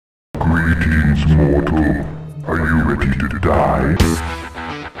Greetings, mortal. Are you ready to die?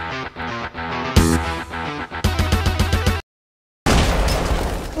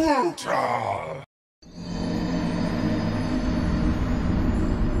 Ultra!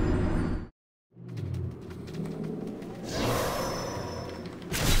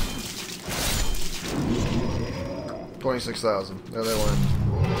 $26,000. There they went.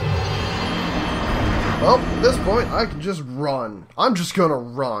 Well, at this point, I can just run. I'm just gonna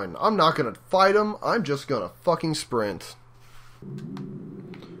run. I'm not gonna fight him. I'm just gonna fucking sprint.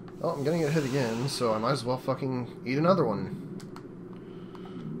 Well, I'm gonna get hit again, so I might as well fucking eat another one.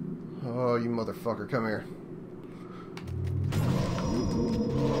 Oh, you motherfucker, come here.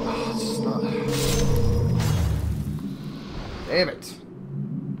 Oh, it's just not... Damn it.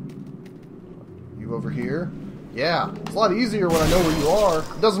 You over here? Yeah, it's a lot easier when I know where you are.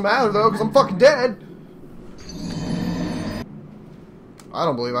 It doesn't matter, though, because I'm fucking dead. I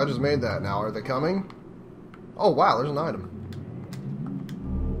don't believe I just made that now. Are they coming? Oh, wow, there's an item.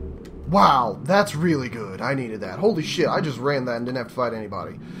 Wow, that's really good. I needed that. Holy shit, I just ran that and didn't have to fight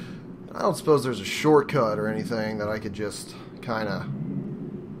anybody. I don't suppose there's a shortcut or anything that I could just kind of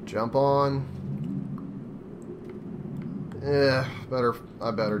jump on. Yeah,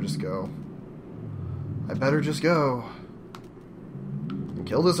 I better just go. I better just go. And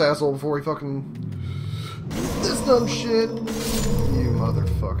kill this asshole before he fucking... This dumb shit. You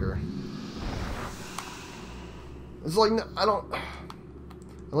motherfucker. It's like, I don't...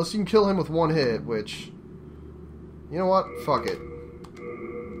 Unless you can kill him with one hit, which... You know what? Fuck it.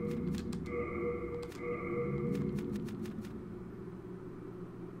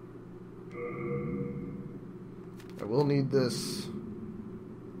 I will need this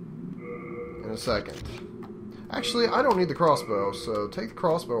in a second. Actually, I don't need the crossbow, so take the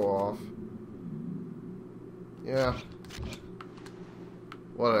crossbow off. Yeah.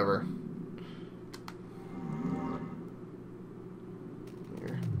 Whatever.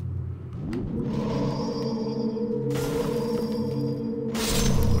 Here.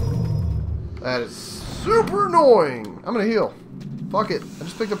 That is super annoying! I'm gonna heal. Fuck it. I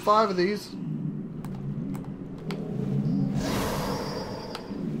just picked up 5 of these.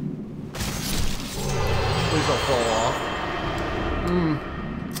 Please don't fall off.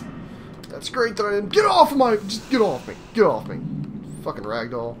 That's great that I didn't... Get off of my... Just get off me. Get off me. Fucking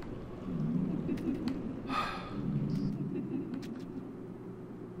ragdoll.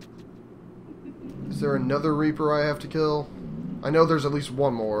 Is there another Reaper I have to kill? I know there's at least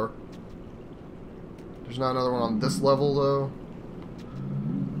one more. There's not another one on this level, though.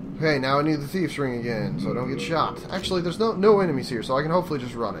 Okay, now I need the Thief's Ring again, so I don't get shot. Actually, there's no enemies here, so I can hopefully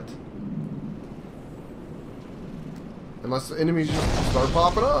just run it. Unless the enemies just start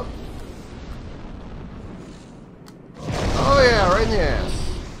popping up. Oh yeah, right in the ass.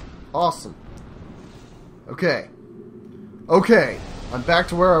 Awesome. Okay. Okay. I'm back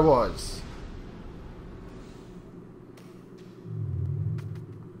to where I was.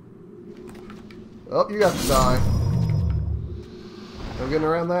 Oh, you got to die. No getting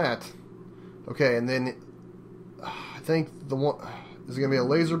around that. Okay, and then... I think the one... Is it going to be a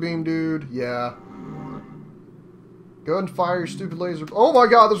laser beam dude? Yeah. Go ahead and fire your stupid laser... Oh my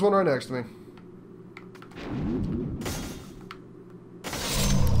god, there's one right next to me.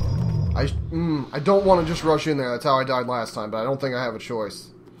 I don't want to just rush in there. That's how I died last time, but I don't think I have a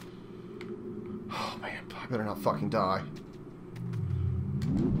choice. Oh man, I better not fucking die.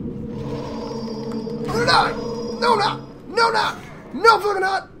 I'm gonna die! No, not! No, not! No, fucking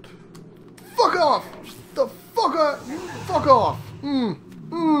not! Fuck off! The fuck off! Fuck off!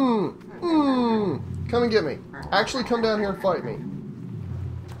 Come and get me. Actually, come down here and fight me.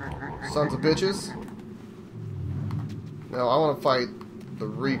 Sons of bitches. No, I want to fight the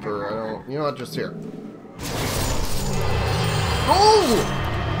Reaper. I don't... You know what? Just here. Oh!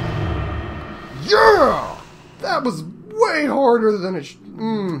 Yeah! That was way harder than it...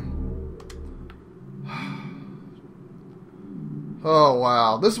 Oh,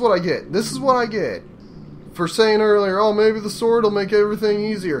 wow. This is what I get. This is what I get. For saying earlier, oh, maybe the sword will make everything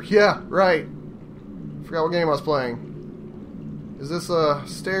easier. Yeah, right. Forgot what game I was playing. Is this a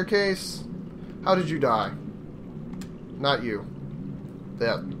staircase? How did you die? Not you.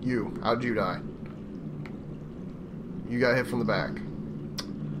 That, you. How did you die? You got hit from the back.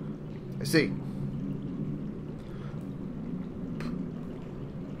 I see.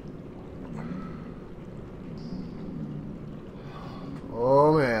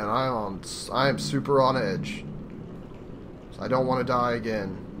 Oh man, I am super on edge. So I don't want to die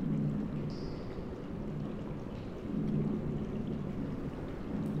again.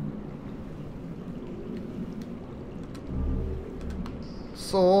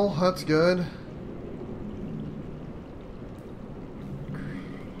 soul. That's good.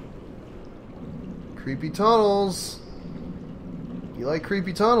 Creepy tunnels. You like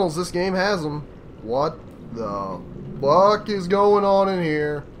creepy tunnels? This game has them. What the fuck is going on in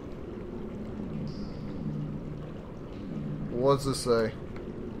here? What's this say?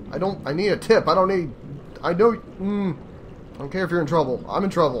 I need a tip. I don't care if you're in trouble. I'm in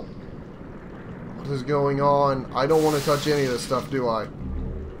trouble. What is going on? I don't want to touch any of this stuff, do I?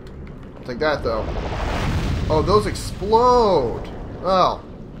 I'll take that, though. Oh, those explode. Oh.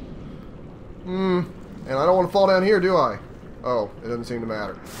 And I don't want to fall down here, do I? Oh, it doesn't seem to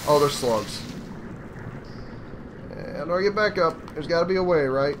matter. Oh, there's slugs. And how do I get back up? There's got to be a way,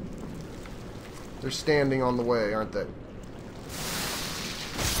 right? They're standing on the way, aren't they?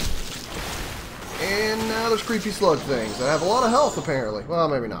 And now there's creepy slug things that have a lot of health, apparently. Well,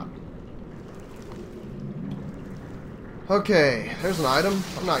 maybe not. Okay, there's an item.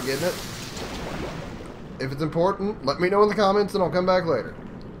 I'm not getting it. If it's important, let me know in the comments and I'll come back later.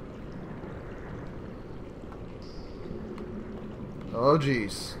 Oh,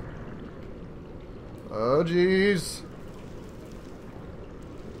 jeez. Oh, jeez.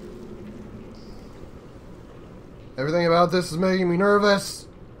 Everything about this is making me nervous.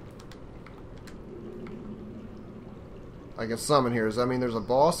 I can summon here. Does that mean there's a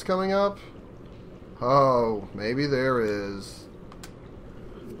boss coming up? Oh, maybe there is.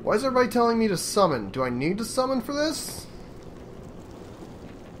 Why is everybody telling me to summon? Do I need to summon for this?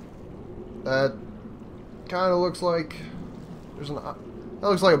 That kind of looks like that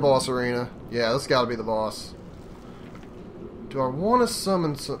looks like a boss arena. Yeah, this got to be the boss. Do I want to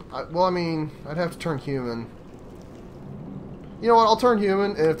summon some? Well, I mean, I'd have to turn human. You know what? I'll turn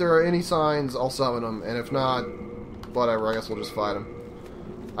human, and if there are any signs, I'll summon them. And if not, whatever. I guess we'll just fight them.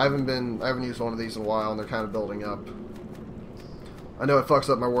 I haven't used one of these in a while, and they're kind of building up. I know it fucks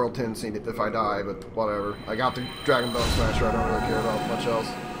up my world tendency if I die, but whatever. I got the Dragon Bone Smasher. I don't really care about much else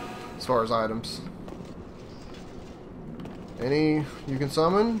as far as items. Any you can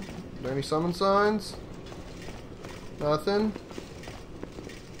summon? Are there any summon signs? Nothing?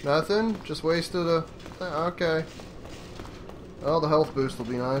 Nothing? Just wasted a thing? Okay. Well, the health boost will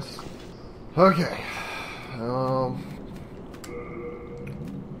be nice. Okay. I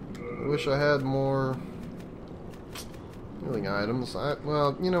wish I had more healing items.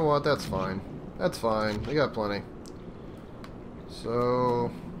 Well, you know what? That's fine. That's fine. We got plenty.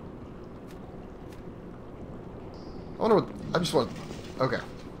 So I wonder what... I just want... Okay.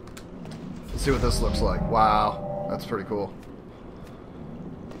 Let's see what this looks like. Wow. That's pretty cool.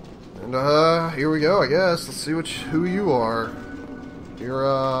 And, here we go, I guess. Let's see who you are. You're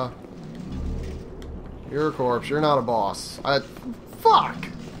a corpse. You're not a boss. Fuck!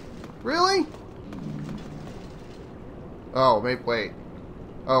 Really? Oh, wait.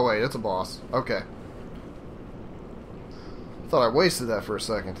 Oh, wait, it's a boss. Okay. I thought I wasted that for a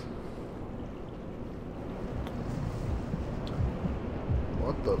second.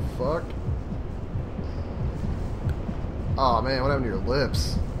 What the fuck? Aw, oh, man, what happened to your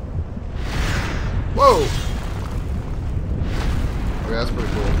lips? Whoa! Okay, that's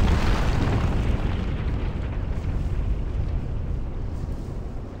pretty cool.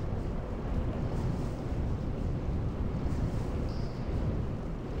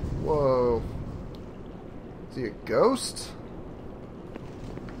 Whoa. Is he a ghost?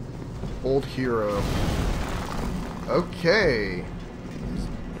 Old hero. Okay.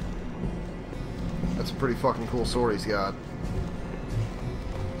 That's a pretty fucking cool sword he's got.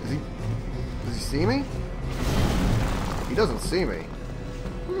 Does he see me? He doesn't see me.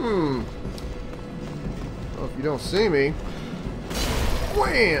 Well, if you don't see me...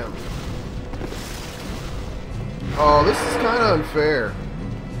 Wham! Oh, this is kind of unfair.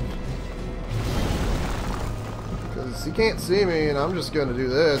 Because he can't see me, and I'm just going to do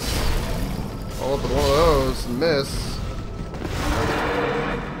this. All up with one of those and miss.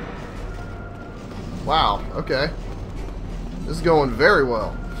 Wow, okay. This is going very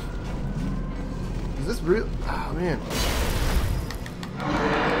well. Is this real? Oh, man.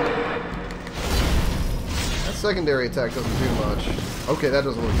 That secondary attack doesn't do much. Okay, that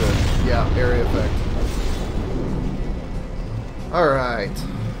doesn't look good. Yeah, area effect. Alright.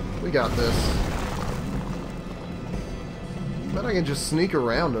 We got this. Bet I can just sneak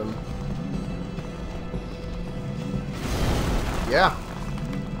around him. Yeah.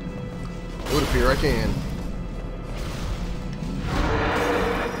 It would appear I can.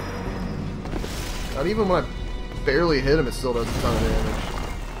 Not even when I barely hit him, it still does a ton of damage.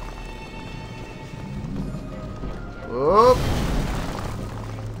 Whoop.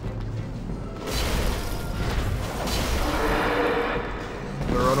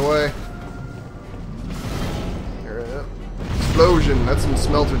 away. There, explosion. That's some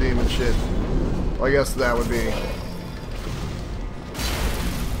smelter demon shit. Well, I guess that would be.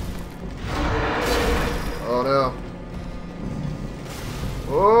 Oh no.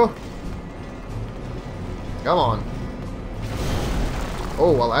 Oh. Come on.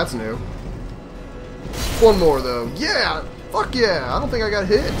 Oh, well, that's new. One more, though. Yeah! Fuck yeah! I don't think I got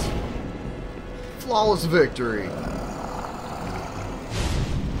hit. Flawless victory.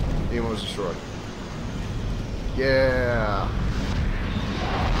 Demon was destroyed. Yeah.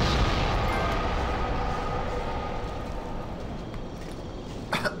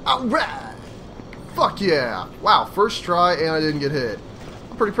 Alright! Fuck yeah! Wow, first try and I didn't get hit.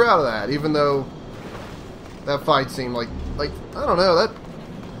 I'm pretty proud of that, even though that fight seemed like I don't know,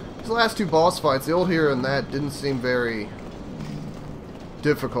 these last two boss fights, the old hero and that didn't seem very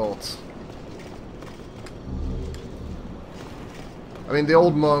difficult. I mean, the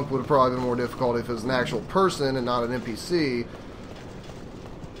old monk would have probably been more difficult if it was an actual person and not an NPC.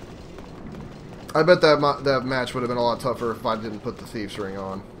 I bet that match would have been a lot tougher if I didn't put the Thief's Ring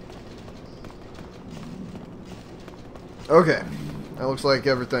on. Okay, that looks like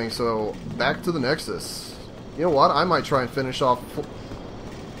everything, so back to the Nexus. You know what? I might try and finish off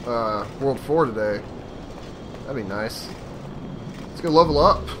World 4 today. That'd be nice. Let's go level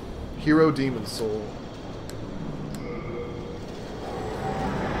up. Hero Demon Soul.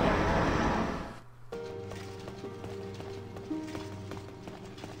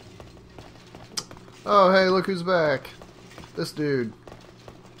 Oh, hey, look who's back. This dude.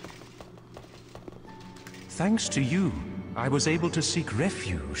 Thanks to you, I was able to seek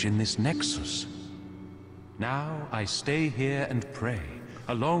refuge in this Nexus. Now I stay here and pray,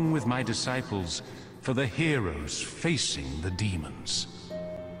 along with my disciples, for the heroes facing the demons.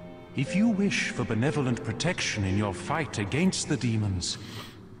 If you wish for benevolent protection in your fight against the demons,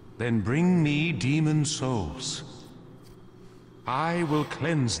 then bring me demon souls. I will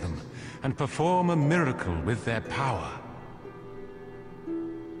cleanse them and perform a miracle with their power.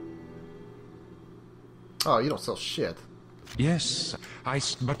 Oh, you don't sell shit. Yes,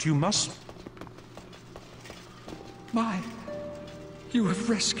 but you must... You have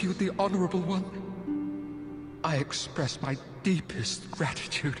rescued the Honorable One. I express my deepest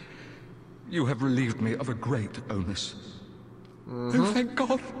gratitude. You have relieved me of a great onus. Oh, thank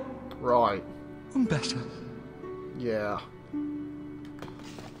God. Right. I'm better. Yeah.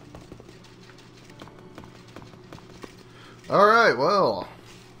 Alright, well.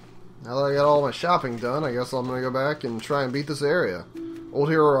 Now that I got all my shopping done, I guess I'm going to go back and try and beat this area. Old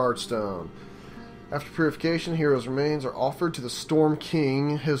Hero Artstone. After purification, Hero's remains are offered to the Storm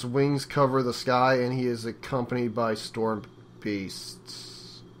King. His wings cover the sky, and he is accompanied by storm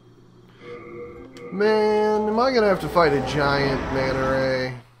beasts. Man, am I going to have to fight a giant manta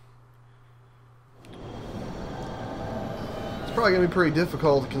ray? It's probably going to be pretty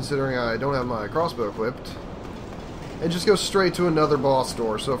difficult, considering I don't have my crossbow equipped. And just go straight to another boss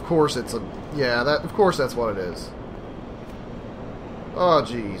door, so of course it's a... Yeah, of course that's what it is. Oh,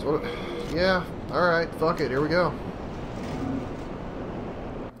 jeez. Yeah, alright, fuck it, here we go.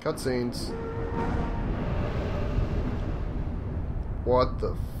 Cutscenes. What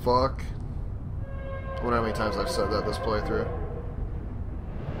the fuck? I wonder how many times I've said that this playthrough.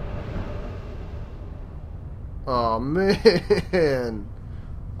 Oh, man.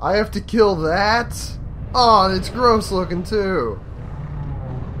 I have to kill that? Oh, and it's gross looking, too.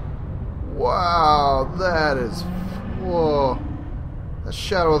 Wow, that is... Whoa. That's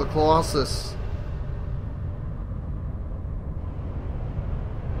Shadow of the Colossus.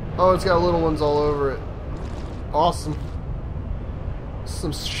 Oh, it's got little ones all over it. Awesome.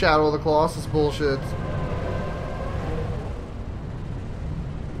 Some Shadow of the Colossus bullshit.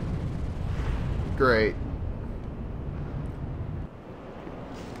 Great.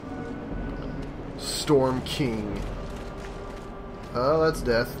 Storm King. Oh, that's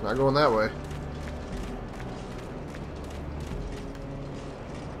death. Not going that way.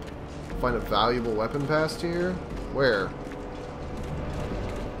 Find a valuable weapon past here? Where?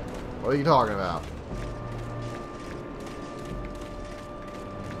 What are you talking about?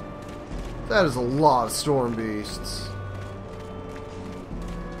 That is a lot of storm beasts.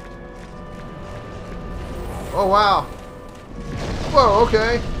 Oh, wow. Whoa,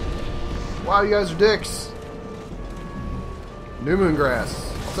 okay. Wow, you guys are dicks. New moon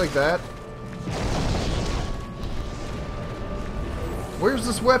grass. I'll take that. Where's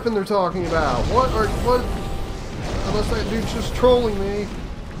this weapon they're talking about? What? Unless that dude's just trolling me.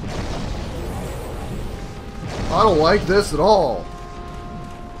 I don't like this at all.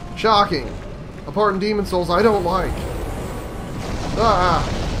 Shocking. A part in Demon Souls I don't like. Ah.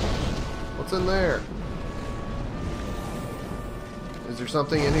 What's in there? Is there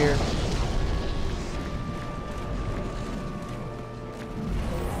something in here?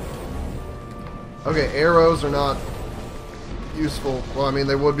 Okay, arrows are not useful. Well, I mean,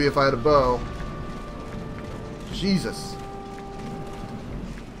 they would be if I had a bow. Jesus.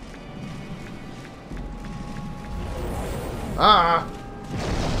 Ah!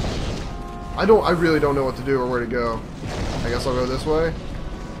 I really don't know what to do or where to go. I guess I'll go this way.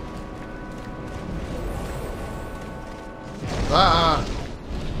 Ah!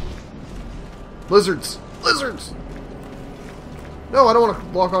 Lizards! Lizards! No, I don't want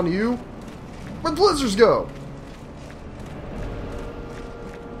to lock onto you. Where'd the lizards go?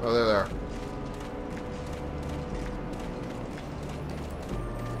 Oh, they're there.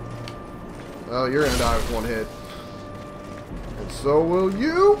 Well, you're gonna die with one hit. And so will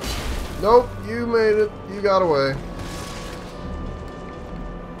you. Nope, you made it. You got away.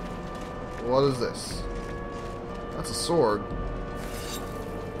 What is this? That's a sword.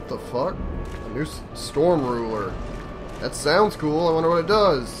 What the fuck? A new storm ruler. That sounds cool. I wonder what it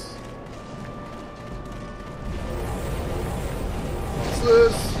does. What's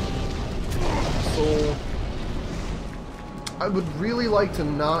this? Soul. I would really like to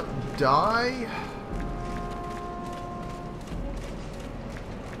not die.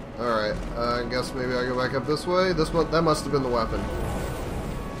 Alright, I guess maybe I go back up this way. That must have been the weapon.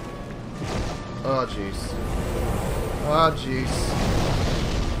 Oh, jeez. Ah, jeez.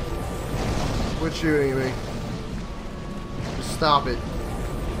 Quit shooting me. Just stop it.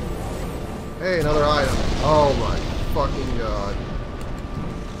 Hey, another item. Oh my fucking god.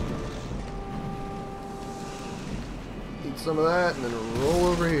 Eat some of that and then roll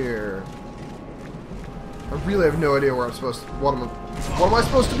over here. I really have no idea where I'm supposed to... What am I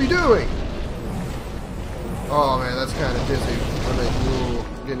supposed to be doing? Oh man, that's kind of dizzy.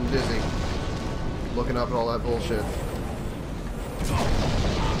 I'm getting dizzy. Looking up at all that bullshit.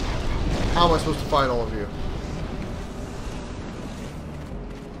 How am I supposed to fight all of you?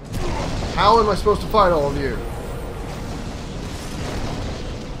 How am I supposed to fight all of you?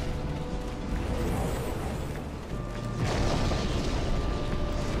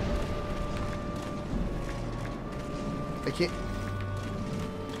 I can't...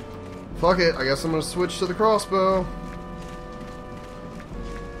 Fuck it, I guess I'm gonna switch to the crossbow.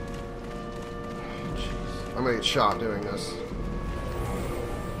 Jeez, I'm gonna get shot doing this.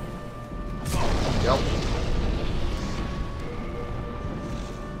 Yep.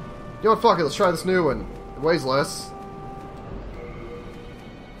 You know what, fuck it, let's try this new one. It weighs less.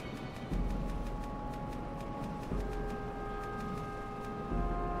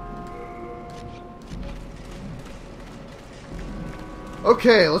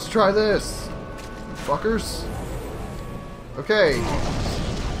 Okay, let's try this. Fuckers. Okay.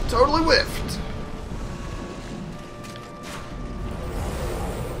 Totally whiffed.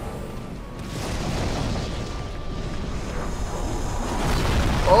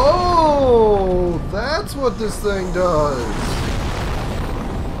 Oh, that's what this thing does.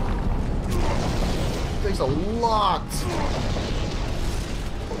 It takes a lot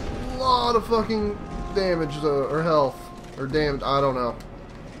of fucking damage or health. Or damned, I don't know.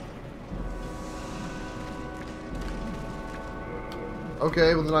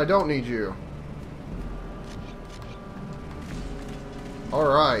 Okay, well then I don't need you.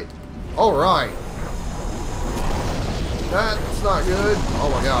 Alright. Alright. That's not good. Oh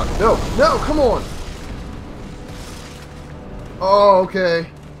my god. No! No! Come on! Oh, okay.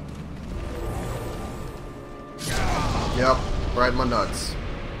 Yep. Right in my nuts.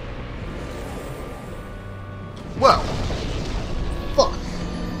 Well. Fuck.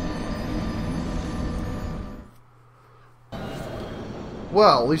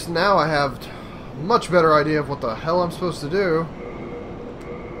 Well, at least now I have a much better idea of what the hell I'm supposed to do.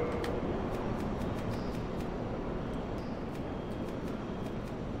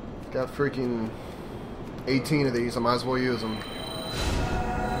 Got freaking 18 of these, I might as well use them.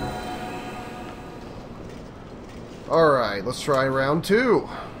 Alright, let's try round 2.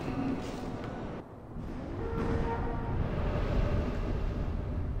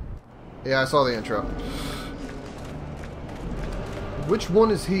 Yeah, I saw the intro. Which one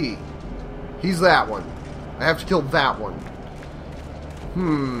is he? He's that one. I have to kill that one.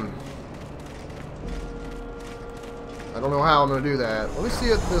 I don't know how I'm going to do that. Let me see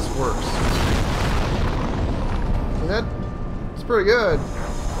if this works. That's pretty good.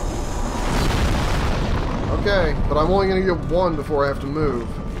 Okay, but I'm only going to get one before I have to move.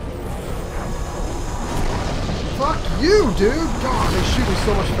 Fuck you, dude! God, they shoot me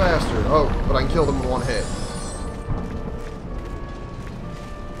so much faster. Oh, but I can kill them in one hit.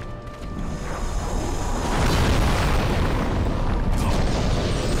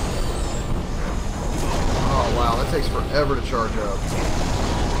 forever to charge up.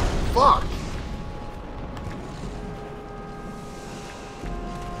 Fuck!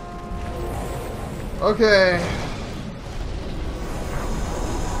 Okay.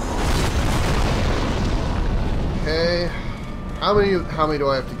 Okay. How many do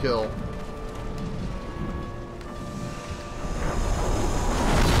I have to kill?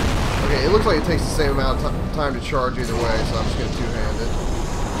 Okay, it looks like it takes the same amount of time to charge either way, so I'm just gonna two-hand it.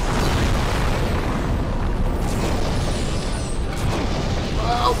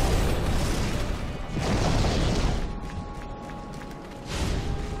 Wow.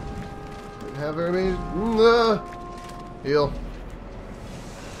 Didn't have very many. Heal.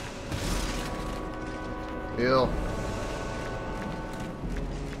 Heal.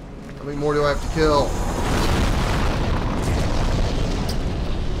 How many more do I have to kill?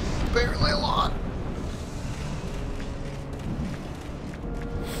 Apparently a lot.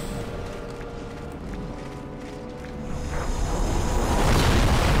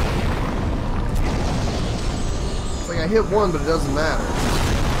 It's like I hit one, but it doesn't matter.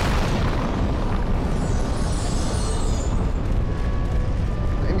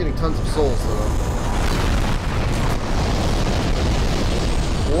 I'm getting tons of souls though.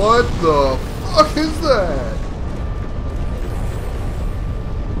 What the fuck is that?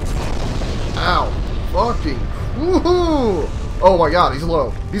 Ow. Fucking. Woohoo! Oh my god, he's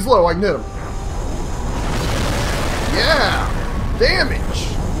low. He's low, I can hit him. Yeah! Damage!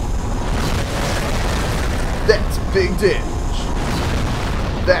 That's big damage.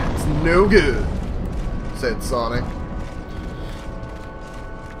 That's no good, said Sonic.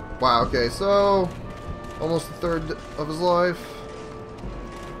 Wow, okay, so almost a third of his life.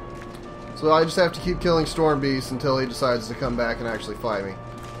 So I just have to keep killing Storm Beast until he decides to come back and actually fight me.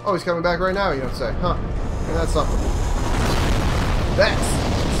 Oh, he's coming back right now, you don't say. Huh. Yeah, that's something. That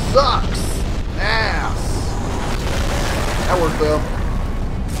sucks! Ass! That worked, though.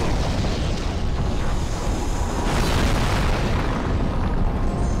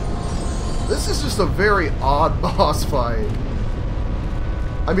 This is just a very odd boss fight.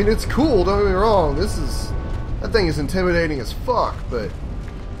 I mean, it's cool, don't get me wrong. That thing is intimidating as fuck, but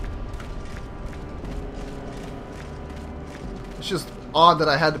it's just odd that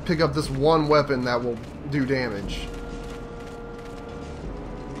I had to pick up this one weapon that will do damage.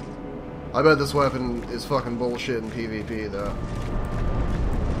 I bet this weapon is fucking bullshit in PvP, though.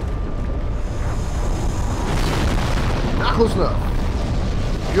 Not close enough.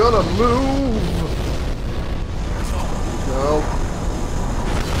 Gonna move! No.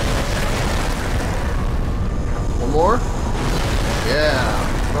 One more?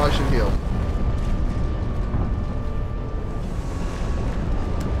 Yeah. Probably should heal.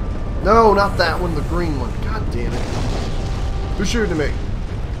 No, not that one, the green one. God damn it. Who's shooting at me?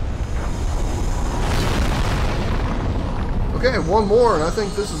 Okay, one more, and I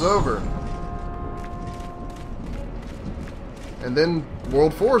think this is over. And then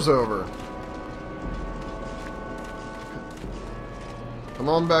World 4's over. Come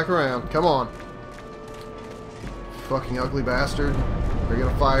on back around. Come on. Fucking ugly bastard. Are you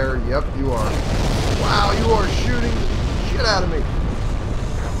gonna fire? Yep, you are. Wow, you are shooting the shit out of me.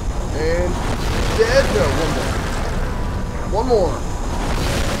 And dead? No, one more. One more.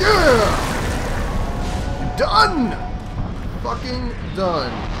 Yeah! Done! Fucking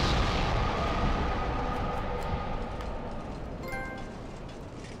done.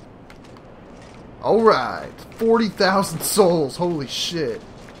 Alright. 40,000 souls. Holy shit.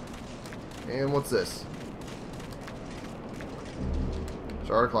 And what's this?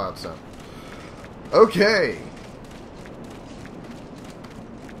 Shard of Cloudstone. Okay.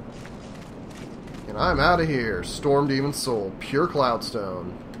 And I'm out of here. Storm Demon Soul. Pure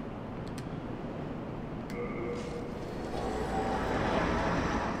Cloudstone.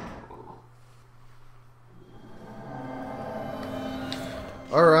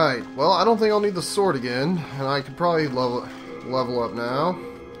 Alright. Well, I don't think I'll need the sword again. And I could probably level up now.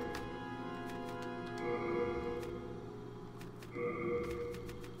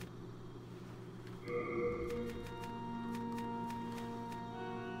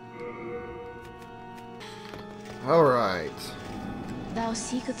 Alright. Thou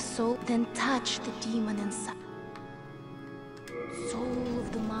seekest soul, then touch the demon inside. Soul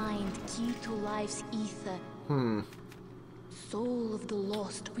of the mind, key to life's ether. Soul of the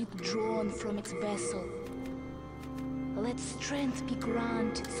lost, withdrawn from its vessel. Let strength be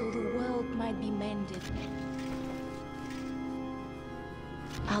granted so the world might be mended.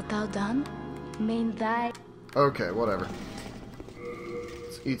 Art thou done? Main thy... Okay, whatever.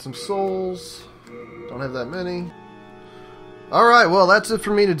 Let's eat some souls. Don't have that many. Alright, well, that's it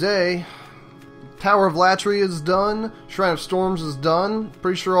for me today. Tower of Latry is done. Shrine of Storms is done.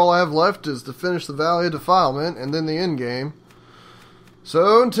 Pretty sure all I have left is to finish the Valley of Defilement and then the end game.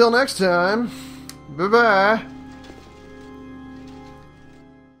 So, until next time, bye-bye.